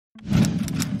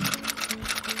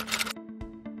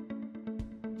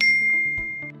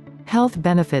Health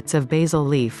benefits of basil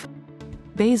leaf.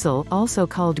 Basil, also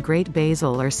called great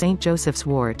basil or St. Joseph's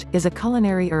wort, is a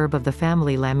culinary herb of the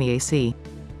family Lamiaceae.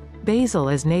 Basil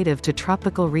is native to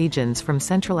tropical regions from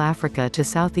Central Africa to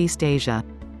Southeast Asia.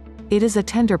 It is a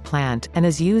tender plant, and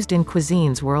is used in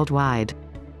cuisines worldwide.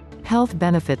 Health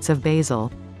benefits of basil.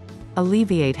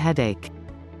 Alleviate headache.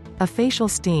 A facial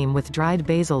steam with dried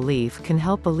basil leaf can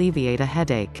help alleviate a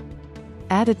headache.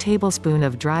 Add a tablespoon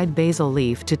of dried basil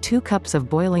leaf to 2 cups of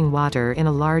boiling water in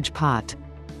a large pot.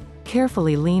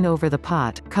 Carefully lean over the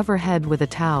pot, cover head with a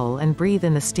towel and breathe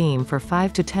in the steam for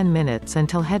 5 to 10 minutes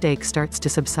until headache starts to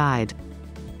subside.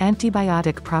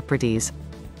 Antibiotic properties.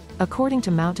 According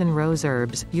to Mountain Rose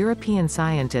Herbs, European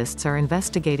scientists are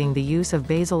investigating the use of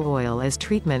basil oil as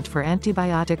treatment for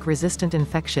antibiotic-resistant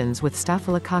infections with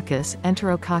Staphylococcus,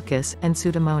 Enterococcus, and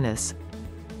Pseudomonas.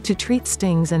 To treat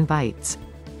stings and bites.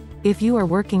 If you are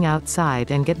working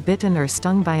outside and get bitten or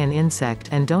stung by an insect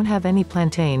and don't have any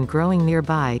plantain growing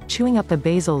nearby, chewing up a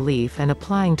basil leaf and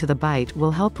applying to the bite will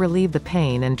help relieve the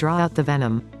pain and draw out the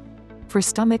venom. For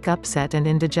stomach upset and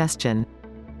indigestion.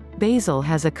 Basil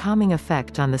has a calming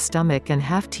effect on the stomach, and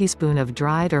half teaspoon of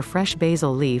dried or fresh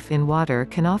basil leaf in water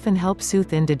can often help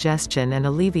soothe indigestion and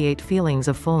alleviate feelings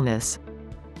of fullness.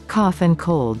 Cough and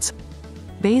colds.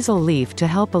 Basil leaf to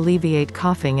help alleviate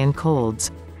coughing and colds.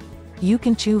 You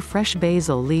can chew fresh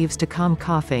basil leaves to calm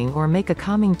coughing or make a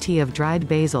calming tea of dried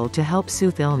basil to help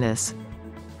soothe illness.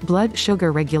 Blood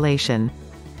sugar regulation.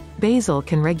 Basil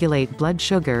can regulate blood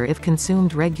sugar if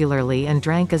consumed regularly and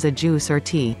drank as a juice or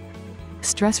tea.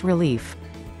 Stress relief.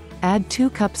 Add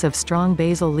 2 cups of strong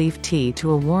basil leaf tea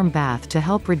to a warm bath to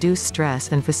help reduce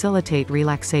stress and facilitate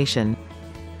relaxation.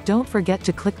 Don't forget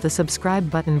to click the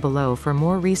subscribe button below for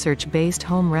more research-based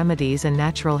home remedies and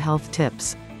natural health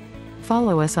tips.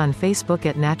 Follow us on Facebook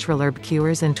at Natural Herb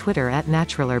Cures and Twitter at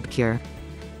Natural Herb Cure.